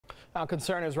Now,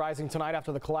 concern is rising tonight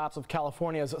after the collapse of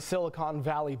California's Silicon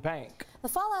Valley Bank. The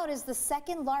fallout is the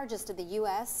second largest in the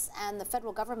U.S., and the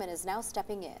federal government is now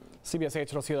stepping in. CBS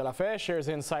 8's Rocio de la Fe shares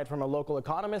insight from a local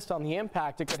economist on the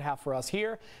impact it could have for us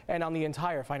here and on the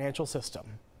entire financial system.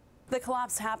 The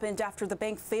collapse happened after the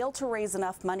bank failed to raise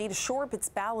enough money to shore up its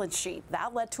balance sheet.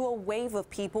 That led to a wave of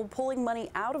people pulling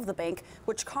money out of the bank,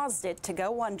 which caused it to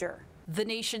go under. The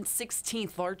nation's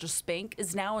 16th largest bank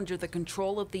is now under the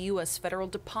control of the U.S. Federal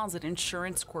Deposit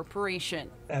Insurance Corporation.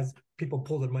 As people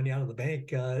pulled their money out of the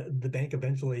bank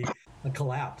eventually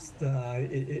collapsed.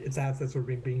 Its assets were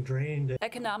being drained.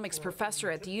 Economics professor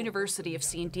at the University of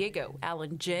San Diego,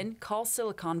 Alan Jin, calls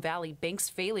Silicon Valley Bank's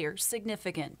failure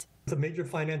significant. It's a major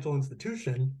financial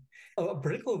institution. A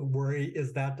particular worry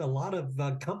is that a lot of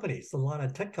companies, a lot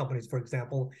of tech companies, for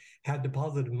example, had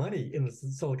deposited money in the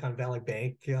Silicon Valley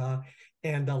Bank,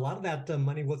 and a lot of that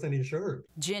money wasn't insured.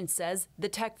 Jin says the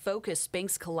tech-focused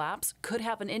bank's collapse could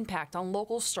have an impact on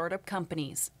local startup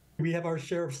companies. We have our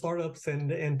share of startups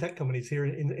and tech companies here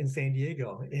in San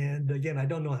Diego. And again, I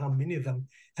don't know how many of them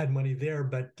had money there,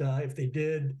 but if they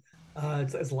did,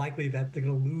 it's likely that they're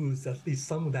going to lose at least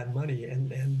some of that money.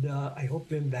 And I hope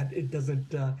then that it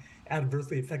doesn't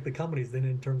adversely affect the companies then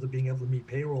in terms of being able to meet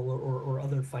payroll or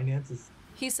other finances.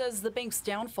 He says the bank's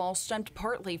downfall stemmed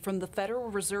partly from the Federal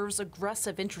Reserve's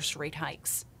aggressive interest rate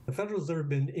hikes. The Federal Reserve has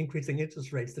been increasing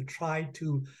interest rates to try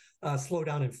to slow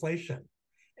down inflation.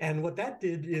 And what that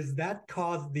did is that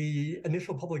caused the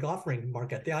initial public offering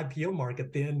market, the IPO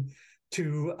market, then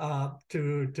to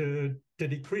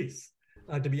decrease,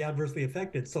 to be adversely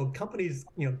affected. So companies,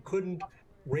 couldn't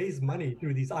raise money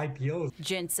through these IPOs.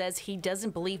 Jin says he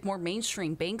doesn't believe more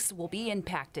mainstream banks will be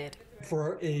impacted.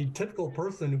 For a typical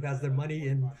person who has their money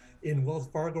in Wells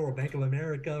Fargo or Bank of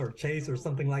America or Chase or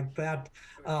something like that,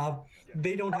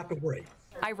 they don't have to worry.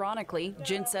 Ironically,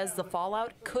 Jin says the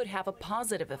fallout could have a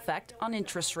positive effect on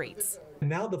interest rates.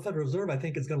 Now the Federal Reserve, I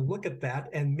think, is going to look at that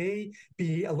and may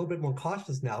be a little bit more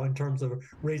cautious now in terms of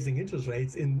raising interest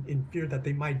rates in fear that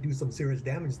they might do some serious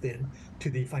damage then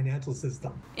to the financial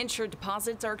system. Insured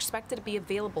deposits are expected to be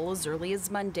available as early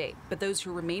as Monday, but those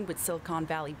who remain with Silicon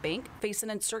Valley Bank face an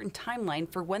uncertain timeline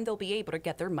for when they'll be able to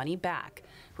get their money back.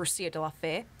 Rocio de la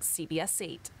Fe, CBS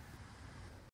 8.